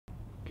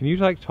Can you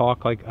like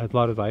talk like as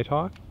loud as I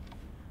talk?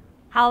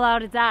 How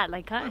loud is that?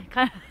 Like, kind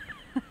of.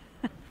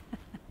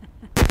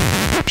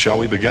 Shall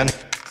we begin?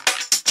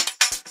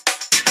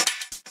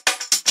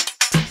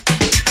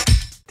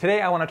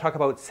 Today I want to talk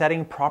about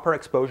setting proper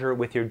exposure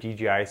with your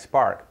DJI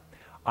Spark.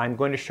 I'm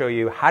going to show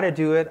you how to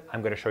do it, I'm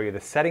going to show you the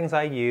settings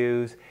I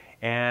use,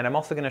 and I'm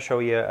also going to show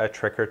you a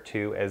trick or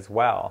two as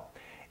well.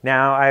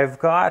 Now I've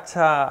gone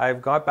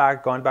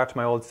back to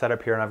my old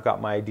setup here, and I've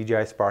got my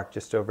DJI Spark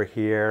just over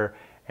here,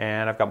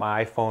 and I've got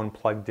my iPhone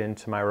plugged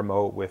into my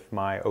remote with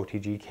my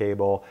OTG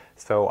cable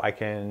so I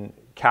can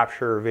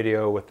capture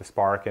video with the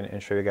Spark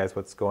and show you guys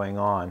what's going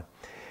on.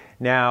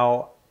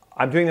 Now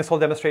I'm doing this whole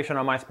demonstration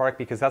on my Spark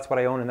because that's what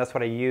I own and that's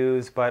what I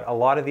use, but a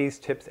lot of these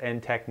tips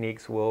and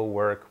techniques will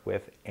work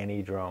with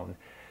any drone.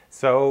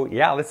 So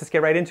yeah, let's just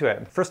get right into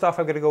it. First off,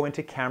 I'm going to go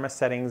into camera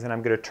settings and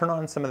I'm going to turn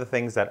on some of the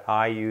things that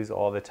I use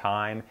all the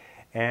time.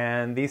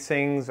 And these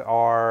things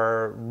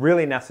are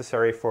really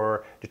necessary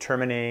for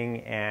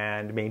determining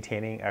and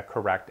maintaining a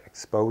correct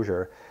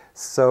exposure.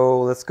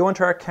 So let's go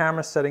into our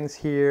camera settings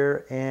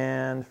here,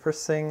 and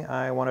first thing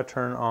I want to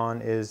turn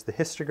on is the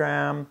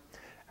histogram.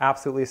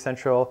 Absolutely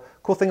essential.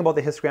 Cool thing about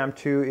the histogram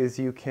too is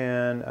you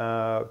can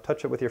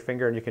touch it with your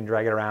finger and you can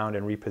drag it around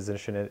and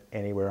reposition it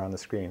anywhere on the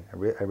screen. I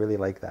really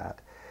like that.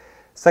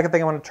 Second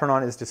thing I want to turn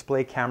on is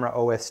display Camera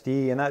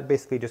Osd, and that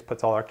basically just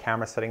puts all our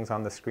camera settings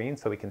on the screen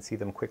so we can see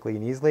them quickly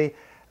and easily.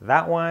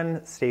 That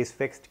one stays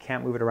fixed,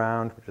 can't move it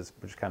around, which is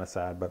kind of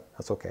sad, but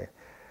that's okay.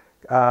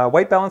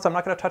 White balance I'm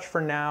not going to touch for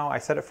now. I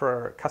set it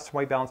for custom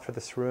white balance for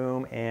this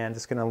room and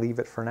just going to leave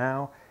it for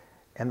now.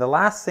 And the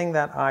last thing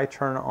that I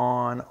turn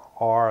on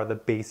are the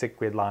basic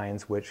grid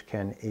lines, which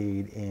can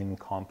aid in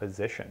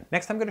composition.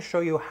 Next, I'm going to show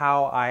you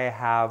how I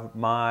have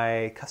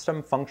my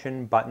custom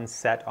function button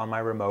set on my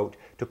remote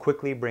to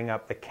quickly bring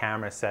up the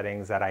camera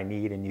settings that I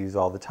need and use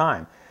all the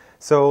time.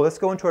 So let's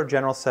go into our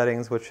general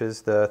settings, which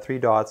is the three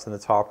dots in the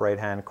top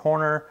right-hand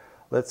corner.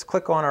 Let's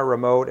click on our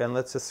remote and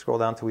let's just scroll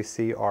down till we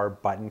see our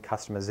button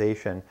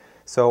customization.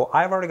 So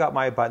I've already got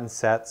my button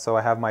set, so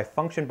I have my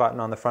function button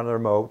on the front of the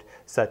remote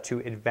set to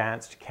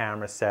advanced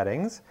camera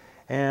settings.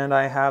 And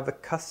I have the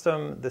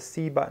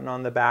C button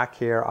on the back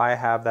here, I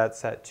have that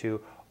set to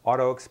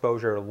auto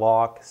exposure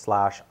lock/unlock.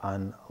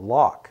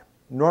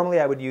 Normally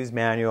I would use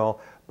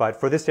manual, but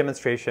for this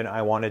demonstration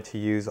I wanted to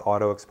use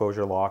auto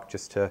exposure lock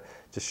just to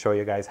show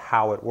you guys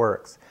how it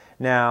works.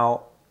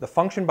 Now, the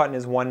function button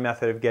is one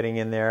method of getting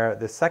in there.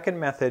 The second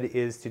method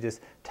is to just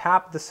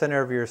tap the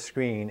center of your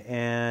screen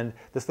and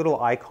this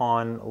little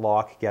icon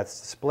lock gets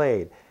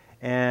displayed.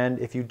 And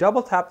if you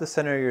double tap the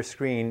center of your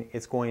screen,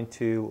 it's going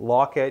to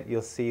lock it.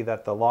 You'll see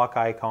that the lock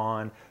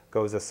icon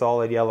goes a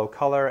solid yellow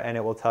color and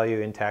it will tell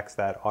you in text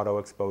that auto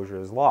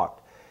exposure is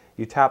locked.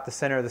 You tap the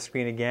center of the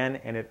screen again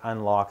and it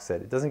unlocks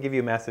it. It doesn't give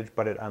you a message,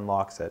 but it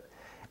unlocks it.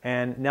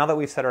 And now that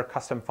we've set our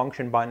custom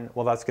function button,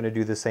 well, that's going to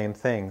do the same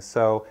thing.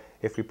 So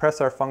if we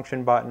press our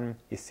function button,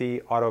 you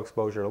see auto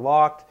exposure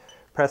locked.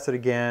 Press it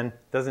again,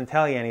 doesn't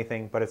tell you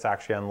anything, but it's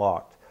actually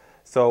unlocked.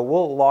 So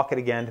we'll lock it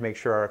again to make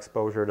sure our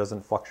exposure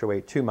doesn't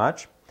fluctuate too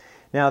much.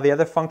 Now the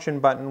other function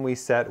button we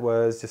set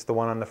was just the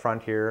one on the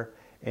front here,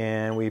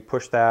 and we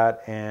push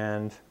that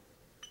and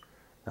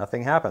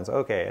nothing happens.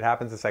 Okay, it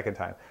happens the second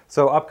time.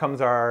 So up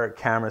comes our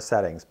camera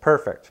settings.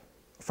 Perfect.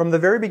 From the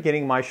very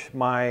beginning,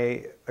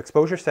 my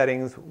exposure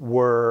settings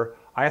were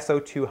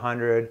ISO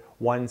 200,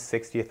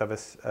 1/60th of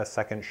a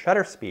second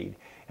shutter speed.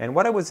 And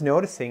what I was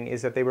noticing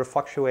is that they were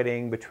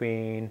fluctuating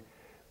between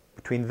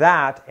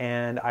that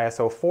and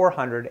ISO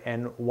 400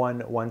 and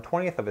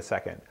 1/120th of a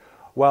second.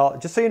 Well,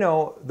 just so you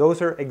know, those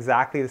are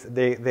exactly,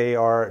 they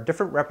are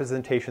different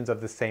representations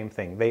of the same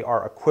thing. They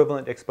are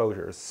equivalent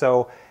exposures.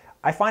 So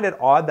I find it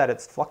odd that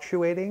it's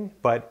fluctuating,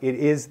 but it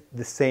is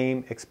the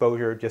same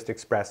exposure, just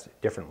expressed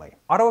differently.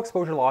 Auto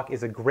exposure lock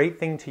is a great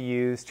thing to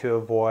use to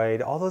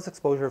avoid all those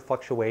exposure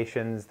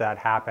fluctuations that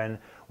happen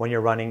when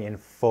you're running in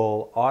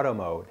full auto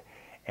mode.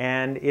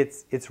 And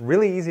it's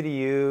really easy to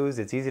use,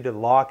 it's easy to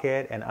lock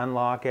it and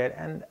unlock it,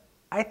 and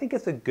I think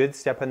it's a good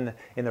step in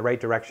the right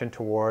direction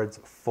towards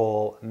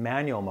full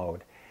manual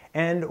mode.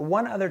 And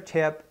one other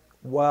tip,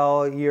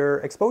 while your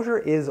exposure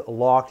is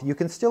locked, you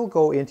can still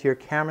go into your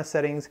camera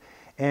settings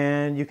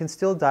and you can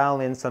still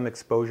dial in some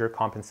exposure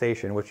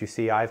compensation, which you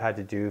see I've had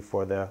to do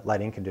for the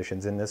lighting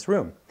conditions in this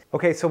room.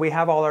 Okay, so we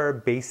have all our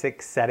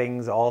basic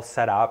settings all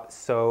set up.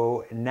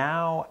 So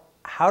now,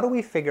 how do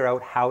we figure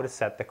out how to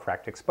set the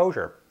correct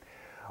exposure?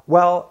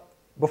 Well,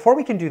 before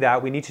we can do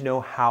that, we need to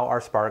know how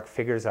our Spark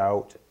figures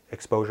out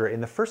exposure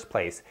in the first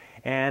place.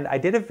 And I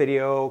did a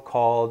video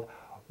called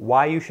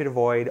Why You Should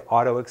Avoid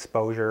Auto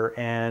Exposure,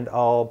 and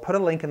I'll put a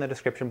link in the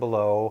description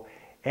below.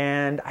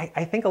 And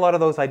I think a lot of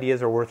those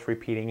ideas are worth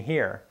repeating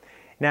here.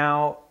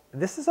 Now,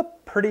 this is a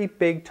pretty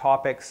big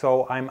topic,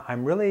 so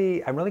I'm really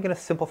going to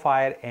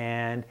simplify it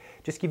and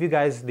just give you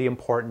guys the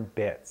important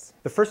bits.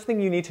 The first thing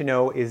you need to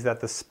know is that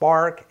the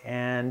Spark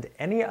and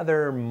any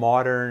other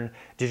modern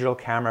digital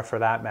camera for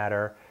that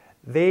matter,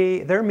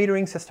 their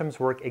metering systems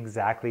work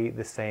exactly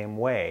the same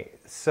way.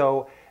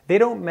 So they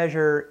don't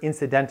measure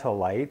incidental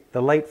light,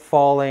 the light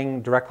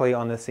falling directly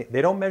on the scene.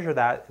 They don't measure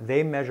that,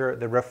 they measure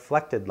the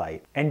reflected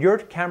light. And your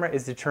camera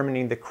is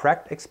determining the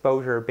correct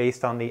exposure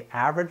based on the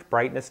average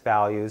brightness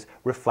values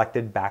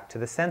reflected back to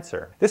the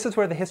sensor. This is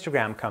where the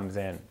histogram comes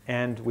in,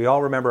 and we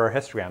all remember our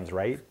histograms,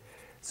 right?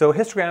 So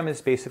histogram is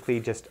basically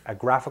just a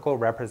graphical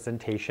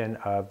representation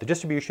of the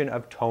distribution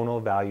of tonal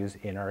values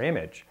in our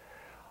image.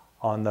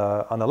 On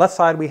the left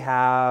side we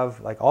have,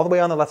 like all the way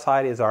on the left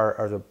side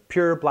are the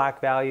pure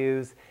black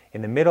values.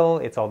 In the middle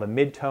it's all the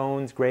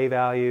midtones, gray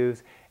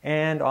values.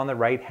 And on the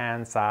right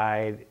hand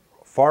side,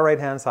 far right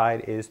hand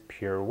side, is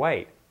pure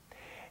white.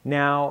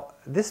 Now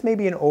this may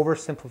be an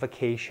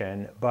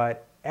oversimplification,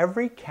 but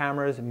every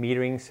camera's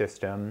metering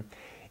system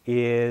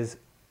is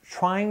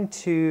trying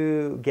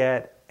to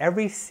get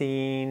every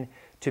scene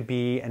to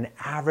be an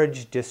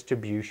average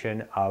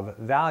distribution of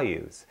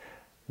values.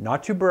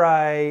 Not too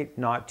bright,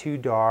 not too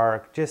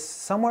dark,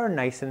 just somewhere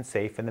nice and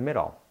safe in the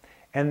middle.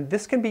 And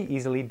this can be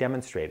easily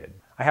demonstrated.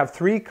 I have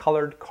 3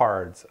 colored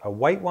cards, a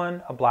white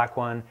one, a black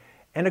one,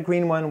 and a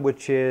green one,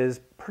 which is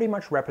pretty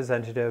much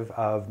representative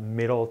of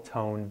middle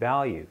tone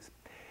values.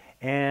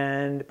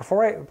 And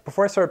before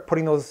I start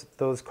putting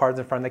those cards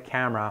in front of the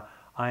camera,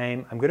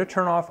 I'm going to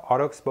turn off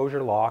auto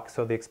exposure lock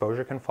so the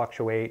exposure can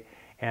fluctuate,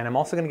 and I'm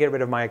also going to get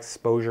rid of my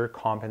exposure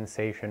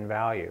compensation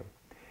value.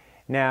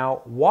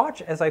 Now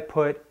watch as I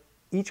put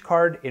each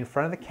card in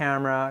front of the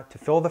camera to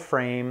fill the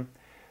frame.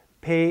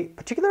 Pay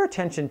particular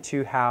attention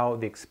to how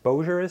the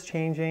exposure is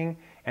changing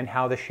and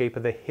how the shape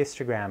of the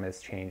histogram is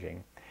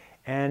changing.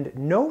 And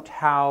note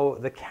how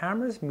the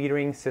camera's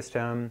metering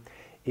system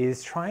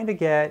is trying to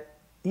get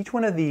each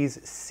one of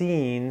these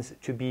scenes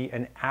to be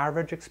an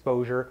average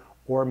exposure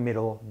or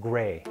middle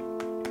gray.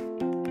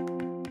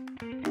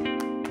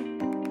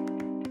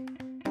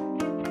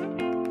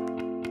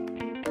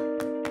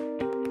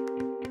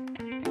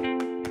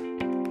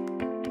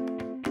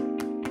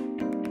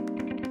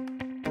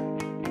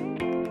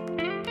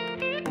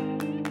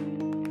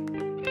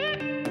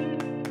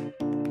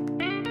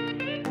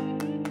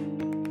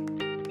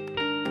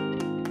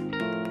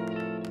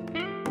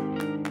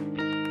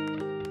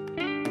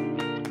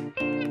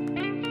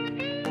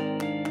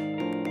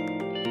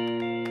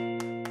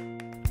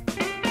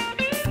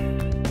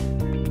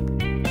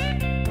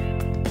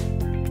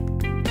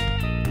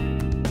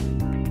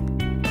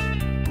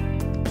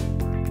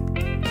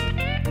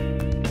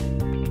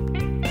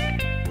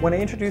 When I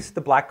introduced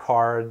the black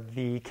card,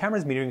 the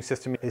camera's metering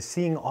system is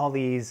seeing all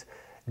these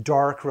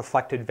dark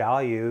reflected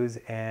values,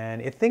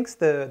 and it thinks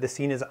the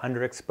scene is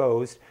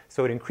underexposed,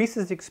 so it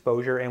increases the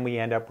exposure and we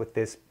end up with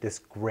this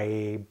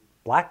gray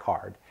black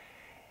card.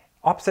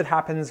 Opposite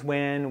happens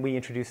when we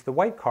introduce the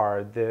white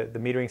card. The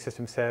metering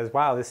system says,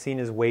 wow, this scene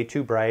is way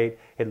too bright,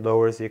 it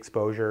lowers the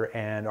exposure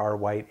and our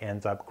white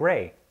ends up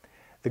gray.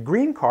 The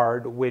green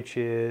card, which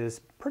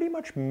is pretty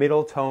much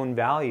middle tone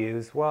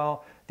values,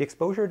 well, the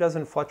exposure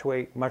doesn't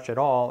fluctuate much at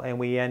all and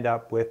we end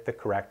up with the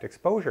correct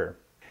exposure.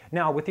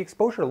 Now with the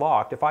exposure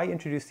locked, if I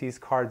introduce these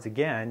cards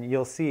again,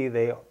 you'll see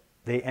they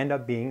end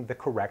up being the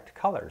correct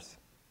colors.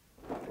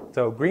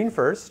 So green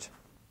first.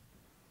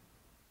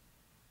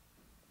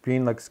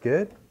 Green looks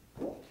good.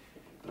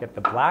 Get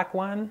the black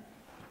one.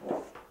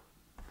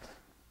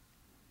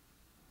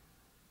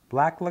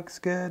 Black looks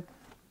good.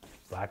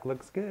 Black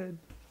looks good.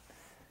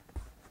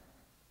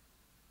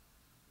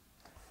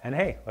 And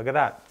hey, look at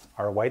that.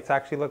 Our whites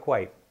actually look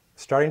white.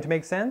 Starting to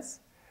make sense?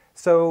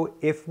 So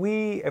if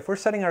we're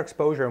setting our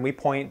exposure and we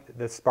point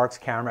the Spark's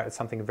camera at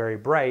something very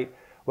bright,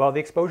 well, the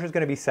exposure is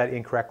going to be set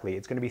incorrectly.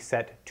 It's going to be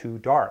set too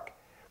dark.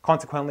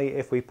 Consequently,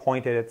 if we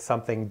point it at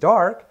something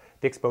dark,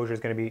 the exposure is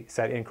going to be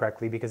set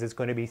incorrectly because it's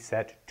going to be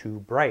set too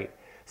bright.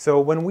 So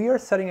when we are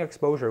setting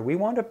exposure, we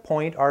want to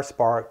point our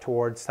Spark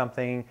towards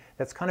something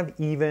that's kind of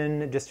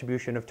even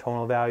distribution of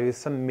tonal values,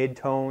 some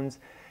mid-tones,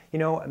 you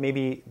know,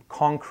 maybe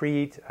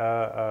concrete,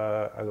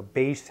 a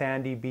beige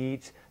sandy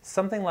beach,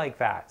 something like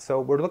that.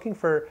 So we're looking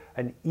for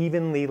an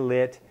evenly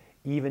lit,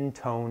 even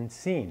toned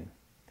scene.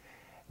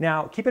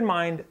 Now, keep in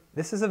mind,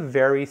 this is a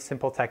very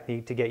simple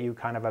technique to get you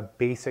kind of a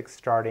basic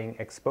starting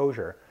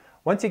exposure.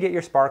 Once you get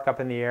your Spark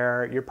up in the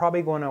air, you're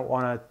probably going to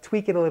want to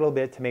tweak it a little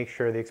bit to make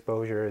sure the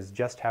exposure is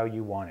just how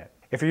you want it.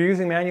 If you're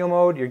using manual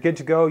mode, you're good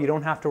to go. You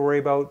don't have to worry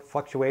about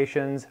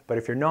fluctuations. But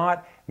if you're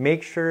not,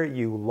 make sure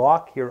you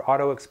lock your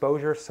auto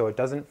exposure so it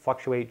doesn't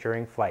fluctuate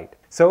during flight.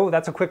 So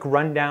that's a quick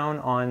rundown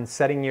on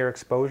setting your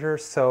exposure.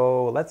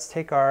 So let's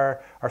take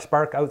our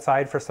Spark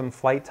outside for some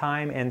flight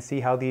time and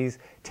see how these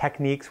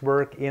techniques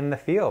work in the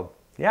field.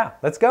 Yeah,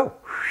 let's go.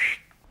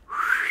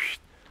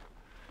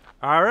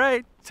 All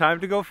right, time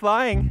to go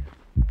flying.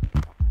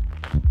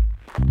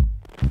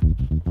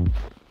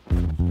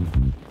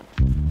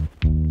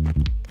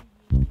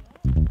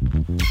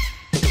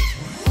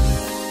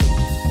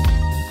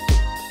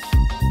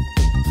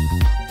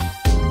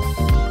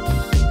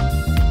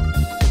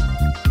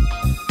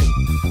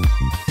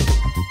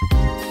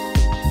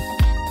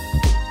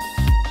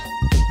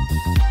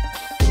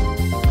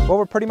 Well,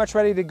 we're pretty much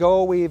ready to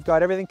go. We've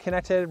got everything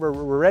connected. We're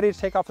ready to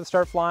take off and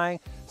start flying.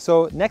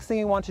 So next thing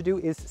you want to do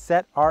is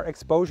set our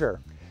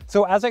exposure.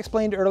 So as I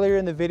explained earlier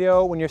in the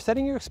video, when you're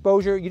setting your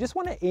exposure, you just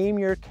want to aim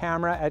your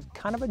camera at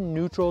kind of a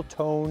neutral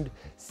toned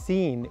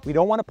scene. We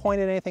don't want to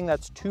point at anything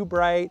that's too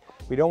bright.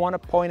 We don't want to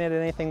point at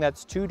anything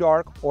that's too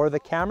dark, or the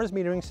camera's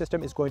metering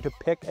system is going to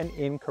pick an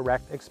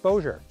incorrect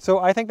exposure. So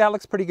I think that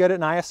looks pretty good at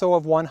an ISO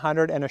of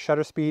 100 and a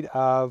shutter speed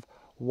of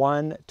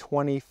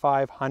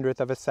 1/2500th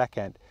of a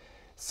second.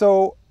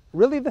 So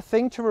really the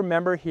thing to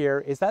remember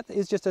here is that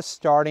is just a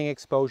starting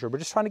exposure. We're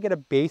just trying to get a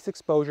base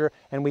exposure,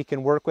 and we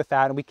can work with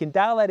that, and we can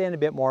dial that in a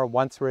bit more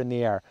once we're in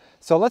the air.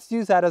 So let's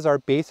use that as our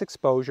base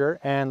exposure,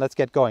 and let's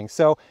get going.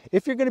 So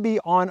if you're going to be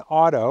on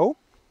auto,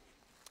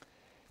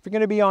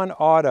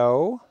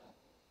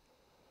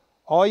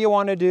 all you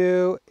want to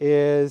do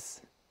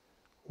is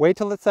wait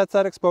till it sets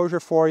that exposure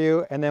for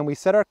you, and then we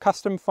set our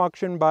custom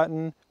function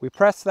button, we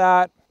press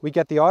that, we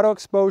get the auto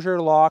exposure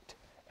locked,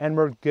 and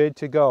we're good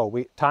to go.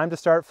 Time to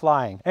start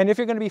flying. And if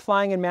you're going to be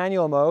flying in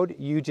manual mode,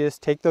 you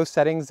just take those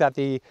settings that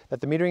the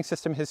metering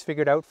system has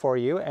figured out for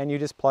you, and you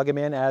just plug them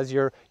in as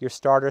your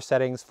starter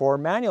settings for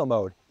manual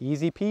mode.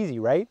 Easy peasy,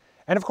 right?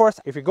 And of course,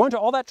 if you're going to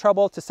all that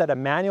trouble to set a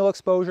manual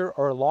exposure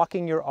or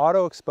locking your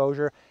auto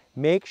exposure,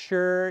 make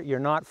sure you're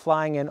not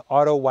flying in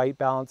auto white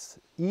balance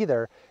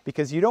either,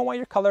 because you don't want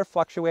your color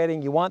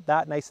fluctuating. You want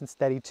that nice and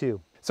steady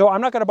too. So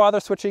I'm not going to bother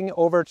switching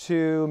over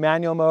to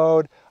manual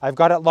mode. I've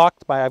got it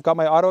locked. I've got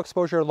my auto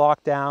exposure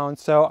locked down.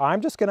 So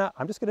I'm just gonna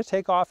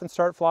take off and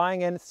start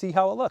flying and see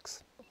how it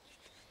looks.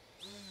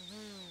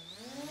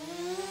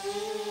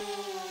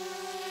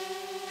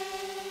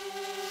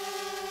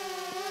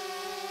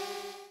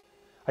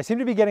 I seem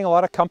to be getting a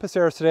lot of compass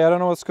errors today. I don't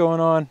know what's going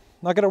on. I'm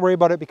not going to worry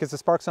about it because the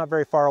Spark's not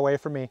very far away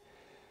from me.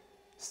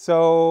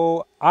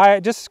 So I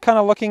just kind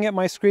of looking at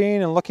my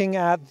screen and looking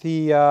at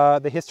the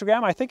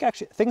histogram, I think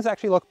things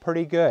actually look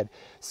pretty good.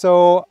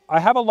 So I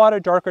have a lot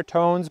of darker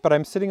tones, but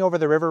I'm sitting over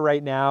the river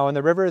right now, and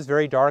the river is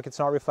very dark. It's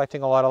not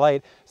reflecting a lot of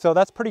light. So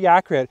that's pretty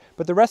accurate.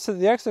 But the rest of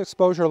the extra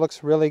exposure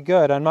looks really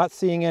good. I'm not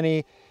seeing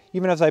any,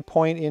 even as I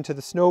point into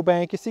the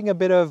snowbank, you're seeing a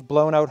bit of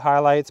blown out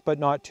highlights, but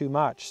not too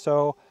much.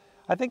 So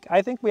I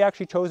think we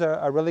actually chose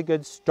a really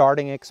good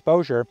starting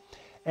exposure.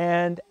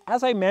 And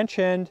as I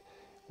mentioned,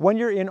 when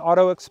you're in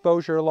auto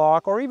exposure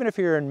lock, or even if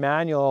you're in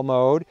manual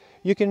mode,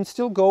 you can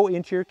still go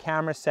into your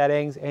camera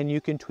settings and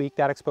you can tweak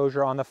that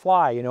exposure on the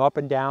fly, you know, up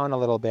and down a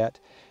little bit.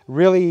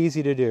 Really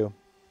easy to do.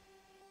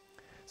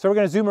 So we're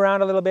going to zoom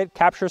around a little bit,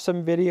 capture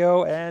some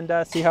video, and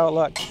see how it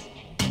looks.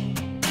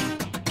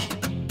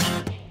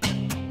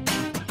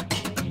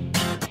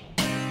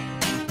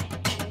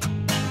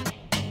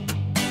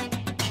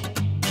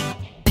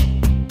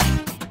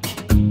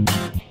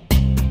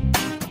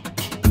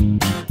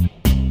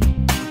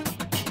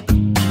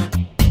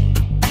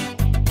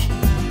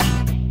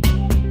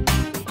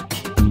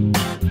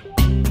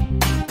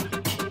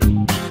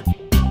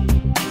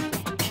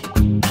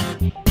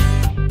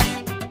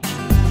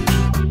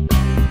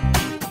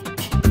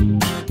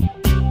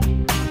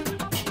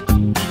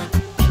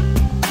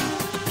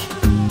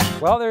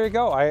 Well, there you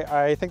go.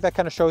 I think that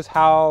kind of shows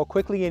how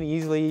quickly and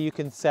easily you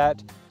can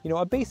set, you know,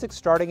 a basic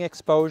starting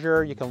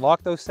exposure. You can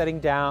lock those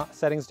settings down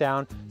so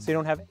you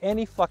don't have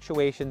any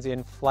fluctuations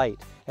in flight.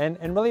 And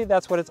really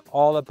that's what it's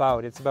all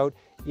about. It's about,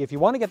 if you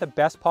want to get the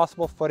best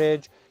possible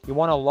footage, you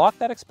want to lock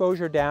that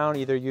exposure down,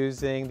 either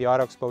using the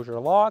auto exposure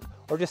lock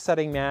or just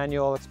setting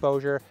manual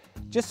exposure,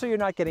 just so you're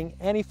not getting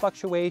any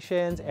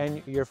fluctuations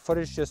and your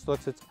footage just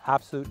looks its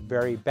absolute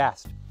very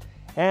best.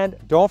 And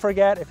don't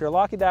forget, if you're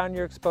locking down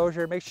your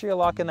exposure, make sure you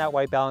lock in that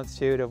white balance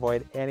too to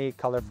avoid any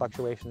color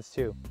fluctuations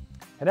too.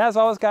 And as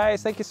always,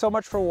 guys, thank you so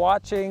much for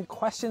watching.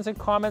 Questions and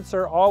comments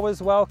are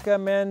always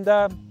welcome. And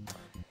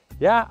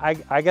yeah,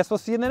 I guess we'll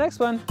see you in the next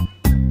one.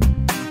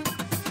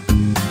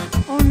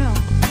 Oh no,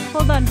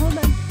 hold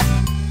on.